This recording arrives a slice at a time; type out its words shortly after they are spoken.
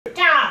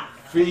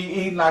Fee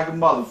eating like a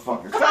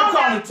motherfucker. Stop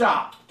calling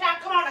Tom.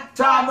 Come on.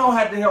 Tom don't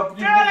have to help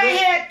you. Tom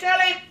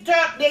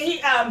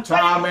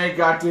ain't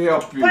got to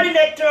help you. Put in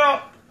that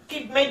Turl.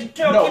 Keep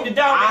the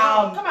dog at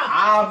home. Come on.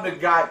 I'm the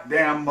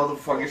goddamn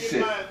motherfucking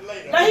shit.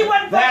 No, he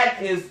wasn't.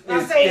 That is me.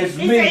 He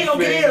said he gonna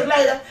get his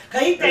later,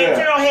 cause he think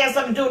Turl had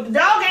something to do with the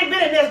dog. Ain't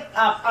been in this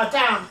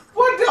town.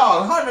 What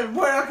dog?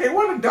 Okay,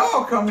 what a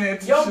dog come in?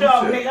 Your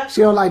dog, nigga.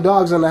 She don't like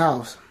dogs in the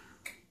house.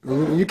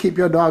 You keep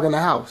your dog in the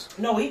house.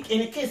 No, he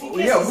kisses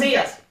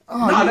his.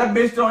 Oh, no, that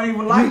bitch don't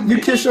even like me.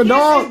 You kiss your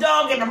dog? His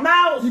dog in the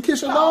mouth. You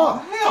kiss your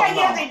dog?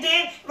 Yes, he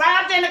did.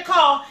 Right out there in the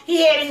car, he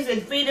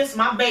said, "Feed this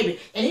my baby,"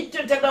 and he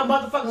took that little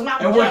motherfucker's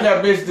mouth. And what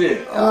that bitch did?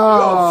 You're a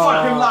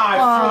fucking lie,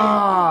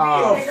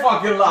 You're a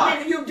fucking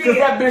lie. Because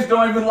that bitch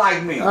don't even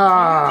like me.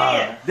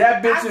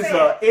 That bitch is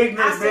an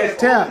ignorant bitch.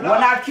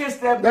 When I kiss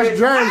that bitch,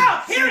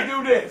 she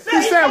do this.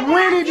 He said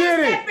when he did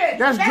it.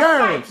 That's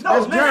germs.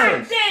 That's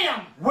germs.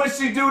 Damn. When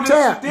she do this,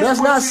 that's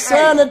not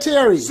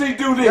sanitary. She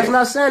do this. That's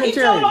not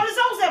sanitary.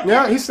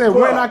 Yeah, he said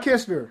when I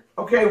kissed her.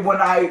 Okay, when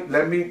I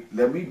let me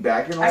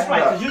back it on. That's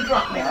right, cause you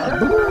drunk, man.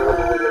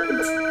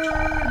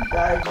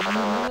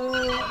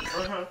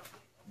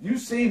 You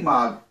see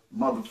my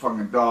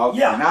motherfucking dog,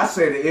 yeah. And I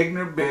say the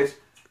ignorant bitch,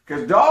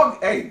 cause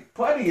dog,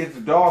 Putty is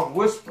the dog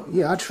whisperer.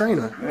 Yeah, I train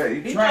her. Yeah,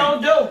 he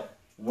don't do.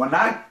 When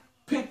I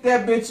pick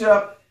that bitch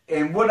up,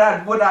 and what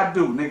I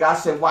do, nigga, I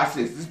said, watch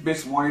this. This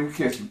bitch won't even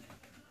kiss me.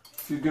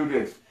 She do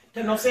this.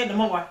 Tell no say no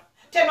more.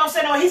 Tell no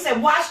say no. He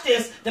said, watch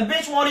this. The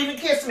bitch won't even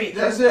kiss me.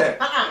 That's it.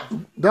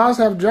 Dogs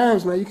have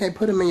germs, man. You can't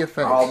put them in your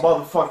face. Oh,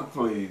 motherfucker,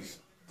 please.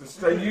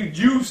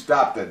 You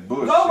stop that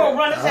bullshit. Go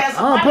run his ass. I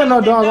don't put no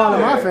dog all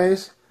in my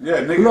face. Yeah,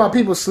 nigga. You know how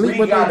people sleep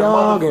with their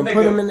dog and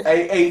put them in.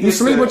 You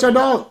sleep with your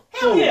dog?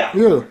 Hell yeah.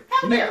 You.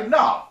 Nigga,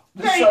 no.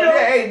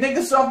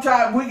 Nigga,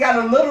 sometimes we got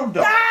a little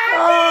dog.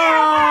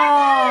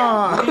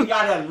 We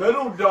got a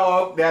little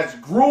dog that's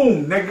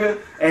groomed, nigga,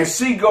 and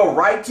she go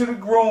right to the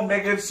groom,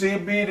 nigga. She'll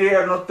be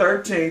there on the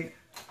 13th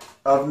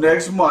of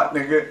next month,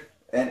 nigga.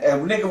 And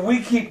nigga,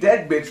 we keep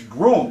that bitch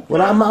groomed.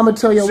 Well, I'm gonna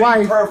tell your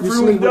wife you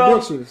sleep with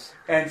bitches.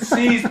 And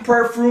she's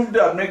perfumed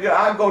up, nigga.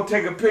 I'll go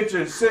take a picture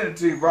and send it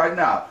to you right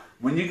now.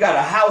 When you got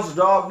a house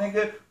dog,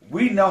 nigga,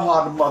 we know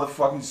how the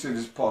motherfucking shit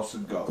is supposed to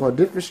go. Well,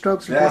 different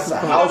strokes. That's a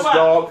house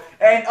dog.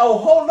 And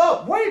hold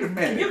up, wait a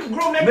minute. You can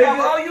groom that dog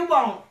all you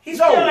want. He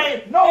still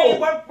ain't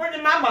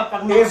working my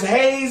motherfucking mouth. Is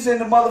Hayes in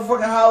the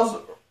motherfucking house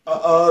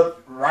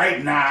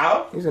right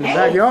now? He's in the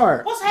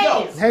backyard. What's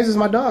Hayes? Hayes is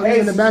my dog. He's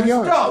in the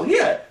backyard. Dog,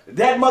 yeah.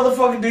 That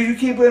motherfucker, do you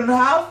keep it in the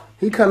house?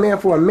 He come in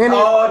for a minute.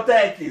 Oh,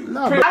 thank you.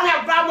 No, I don't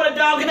have a problem with a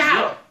dog in the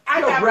house.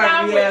 I got a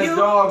problem with you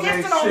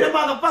kissing on the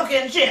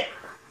motherfucking shit.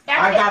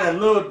 I got a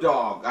little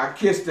dog. I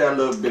kissed that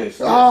little bitch.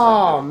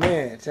 Oh,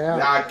 man.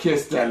 I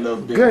kissed that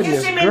little bitch.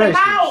 Goodness gracious. In the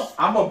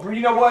mouth.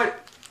 You know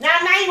what? Now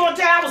you gonna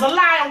tell I was a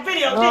lie on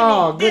video, didn't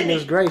Oh,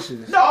 goodness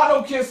gracious. No, I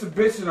don't kiss a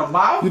bitch in the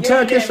mouth. You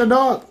tell kiss your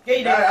dog?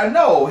 I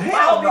know.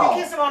 Hell no.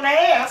 You kiss him on the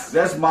ass.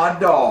 That's my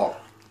dog.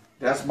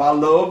 That's my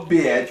little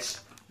bitch.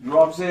 You know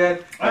what I'm saying?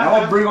 And I'm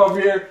gonna bring over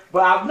here,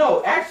 but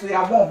actually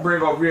I won't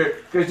bring over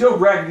here because your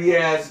raggedy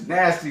ass,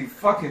 nasty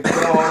fucking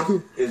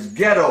dog is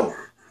ghetto.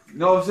 You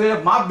know what I'm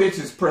saying? My bitch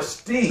is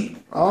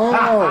pristine.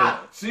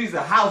 Oh. She's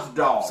a house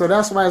dog. So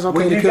that's why it's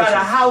okay to kiss her. When you got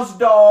a house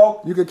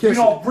dog, you can kiss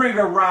you don't bring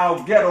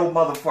around ghetto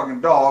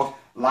motherfucking dogs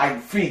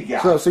like Fee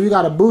got. So you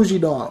got a bougie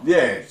dog.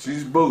 Yeah,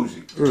 she's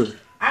bougie.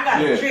 I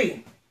got a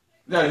tree.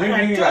 No,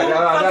 you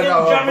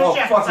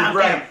got fucking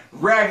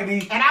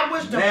raggedy, and I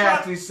wish the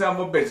nasty son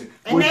of a bitch.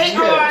 And they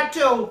are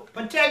to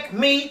protect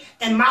me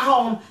and my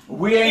home.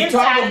 We ain't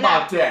talking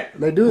about that.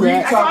 They do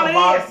that. We talking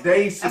about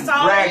they some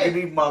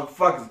raggedy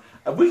motherfuckers.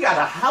 We got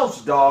a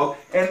house dog,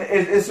 and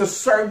it's a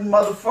certain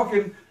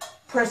motherfucking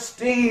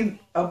pristine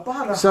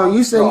about a house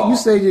dog. So you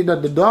say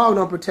that the dog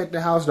don't protect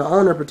the house, the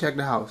owner protect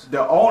the house.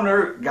 The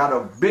owner got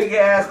a big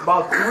ass,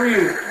 about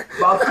three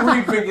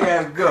big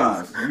ass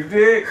guns. You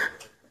dig?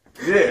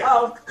 Yeah.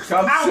 Oh,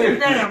 come sit.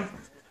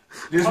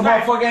 This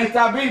motherfucker ain't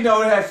stop eating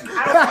no that shit.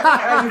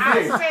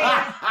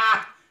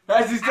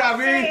 That's he stop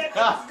eating. It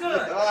was good.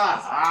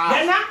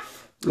 Didn't I?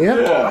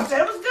 Yeah. I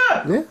said it was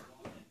good.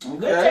 Yeah.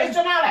 Good taste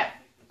and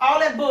all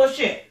that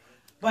bullshit.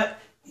 But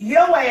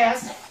your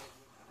ass,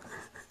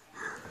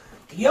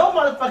 your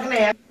motherfucking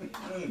ass.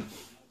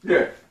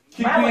 Yeah.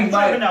 Keep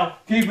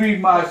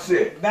eating my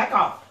shit. Back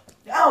off.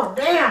 Oh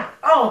damn!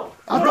 Oh,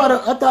 I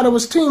thought it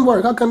was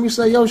teamwork. How come you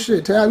say your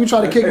shit, Tab? You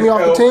try to kick me off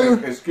the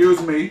team?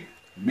 Excuse me,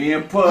 me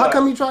and Pud. How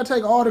come you try to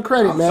take all the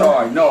credit, man?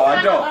 Sorry, no,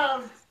 I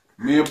don't.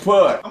 Me and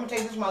Pud. I'm gonna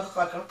take this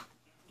motherfucker,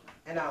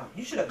 and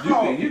you should have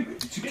called.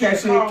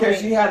 Can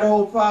she have the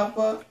whole pop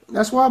up?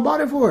 That's why I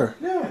bought it for her.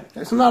 Yeah.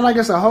 It's not like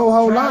it's a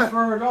whole lot.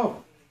 Transfer it over.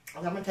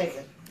 I'm gonna take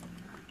it.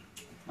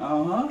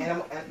 And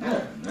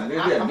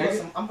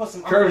I'm put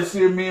some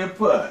courtesy of me and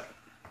Pud.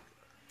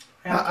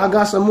 I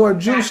got some more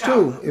juice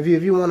too. If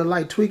you want to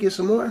like tweak it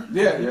some more.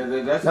 Yeah,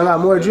 that's. I got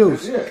more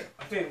juice. Yeah.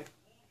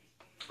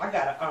 I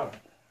got a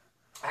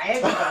I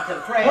had to about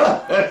them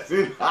crabs.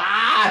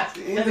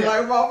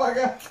 Like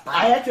motherfucker.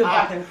 I had to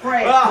about them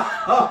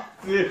crabs.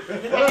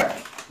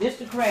 This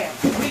the crab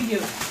we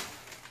use.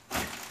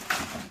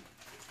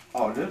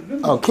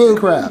 Oh, king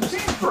crabs. King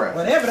crab.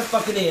 Whatever the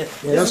fuck it is.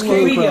 Yeah, that's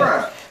king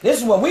crab. This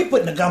is what we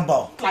put in the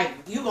gumbo. Like,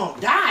 you gonna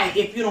die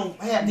if you don't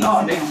have these. No,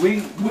 nigga,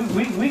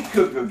 we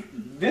cook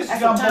this that's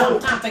gumbo.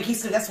 Tom think he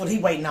said that's what he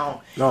waiting on.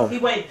 No. He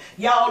wait.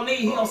 Y'all leave.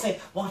 He gonna say,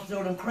 "Why don't you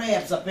throw them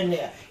crabs up in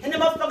there?" And the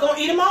motherfucker gonna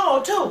eat them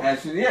all too. And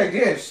she,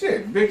 yeah,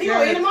 shit. Big He ass,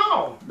 gonna eat them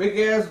all. Big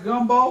ass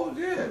gumbo,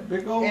 yeah.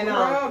 Big old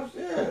crabs,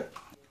 yeah.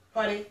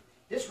 Buddy,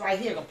 this right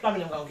here, the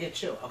plumbing gonna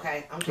get you.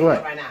 Okay, I'm telling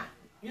you right now.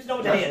 You just know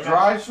what that is,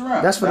 dry right?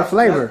 shrimp. That's for the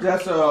flavor.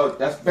 That's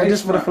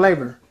just for the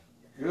flavor.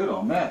 Good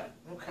on that.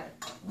 Okay.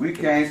 We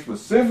came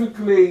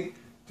specifically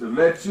to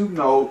let you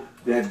know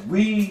that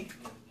we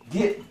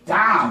get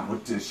down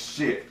with this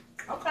shit.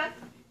 Okay.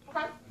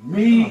 Okay.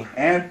 Me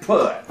and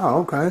Pud.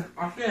 Oh, okay.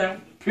 I feel.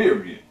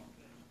 Period.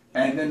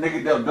 And then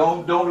nigga,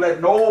 don't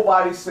let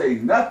nobody say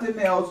nothing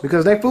else.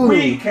 Because they fooling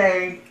We you.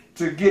 came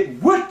to get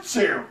with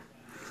you.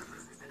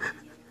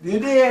 You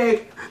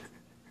dig?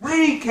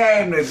 We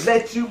came to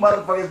let you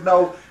motherfuckers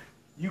know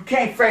you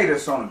can't fade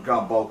us on a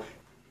gumbo.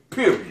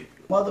 Period.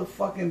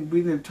 Motherfucking,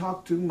 we didn't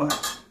talk too much.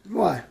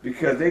 Why?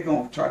 Because they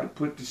gonna try to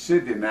put the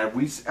shit in there.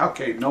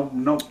 Okay, no,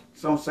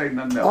 don't say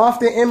nothing else.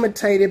 Often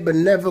imitated, but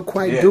never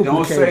quite duplicated.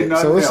 Don't say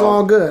nothing so it's else.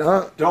 all good,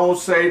 huh? Don't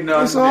say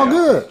nothing It's all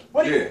else.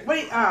 good.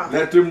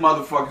 Let them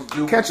motherfuckers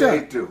do Catch what up.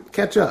 they do.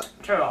 Catch up.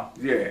 Charles.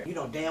 Yeah. You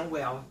know damn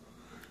well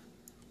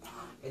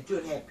that you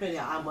had plenty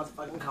of our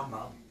motherfucking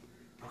combo.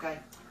 Okay?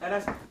 Now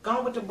that's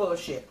gone with the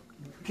bullshit.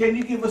 Can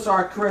you give us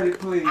our credit,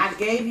 please? I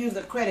gave you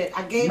the credit.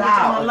 I gave it to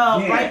Now, my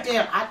love again. right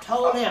there. I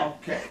told him.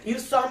 Okay. You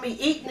saw me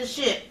eating the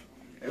shit.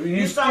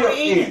 You saw still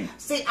me eating. eating.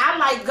 See, I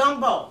like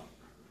gumbo.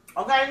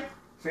 Okay?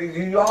 See,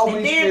 you always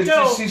And then,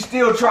 too, she's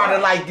still trying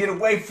to like get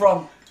away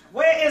from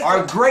Where is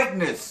our the,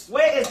 greatness.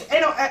 Where is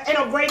ain't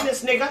no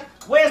greatness, nigga?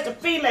 Where's the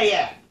filet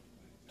at?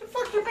 The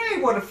fuck you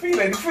mean? What the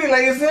filet? The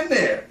filet is in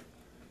there.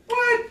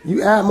 What?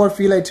 You add more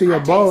filet to your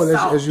bowl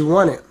as you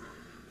want it.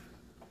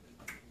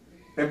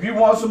 If you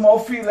want some more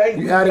filet,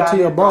 You add it to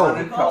your bowl.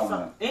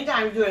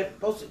 Anytime you do it,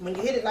 when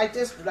you hit it like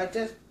this,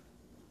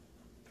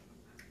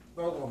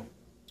 boom.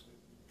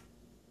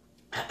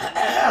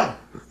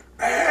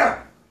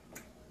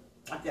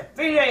 Like that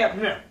filet up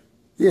here.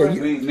 Yeah,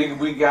 nigga,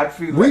 we got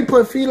filet. we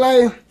put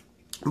filet,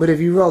 but if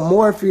you want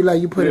more filet,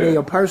 you put it in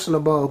your personal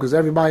bowl because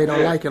everybody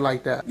don't like it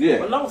like that. Yeah.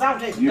 But as long as I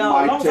taste the You dog,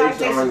 might as long as I taste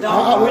taste the ours.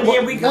 dog, and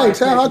here we go. Hey,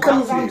 tell how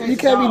come you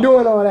can't be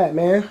doing all that,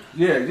 man?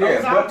 Yeah.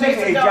 But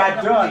nigga, it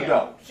got done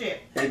though.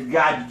 Shit. It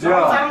got As long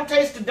as I done. don't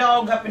taste the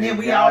dog up in here,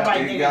 we got- all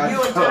right, it nigga. got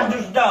You and done. Tom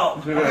just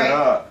dog,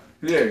 okay?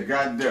 Yeah,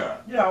 got done.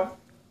 You know,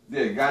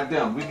 Yeah,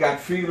 goddamn. We got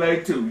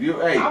filet too.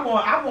 Hey, I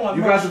want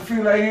you more. got some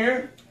filet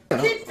here?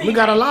 We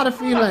got a lot of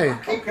filet.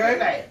 Keep Okay.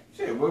 filet.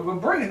 Shit, we're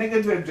bringing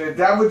nigga. Is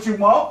that what you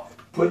want?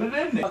 Put it in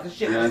there. Fucking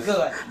shit was Yes,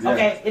 good. yes.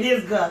 Okay, it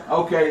is good.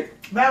 Okay,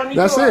 But I don't need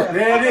That's your it. order.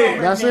 There it is. Fuck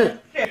over That's man. it.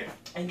 Shit.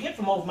 And get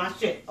from over my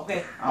shit,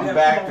 okay? I'm You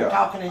backed keep on up.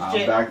 Talking and I'm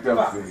shit. backed up,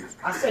 Fuck. Fee.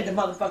 I said the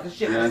motherfucking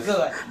shit Yes, was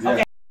good. yes.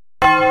 Okay.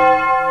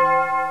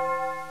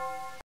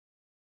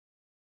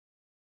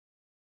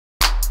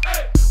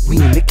 We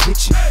in the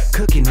kitchen,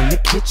 cooking in the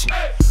kitchen.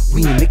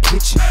 We in the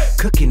kitchen,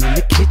 cooking in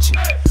the kitchen.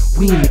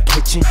 We in the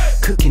kitchen,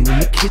 cooking in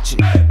the kitchen.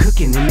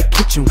 Cooking in the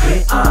kitchen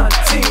with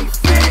Auntie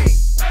Fee.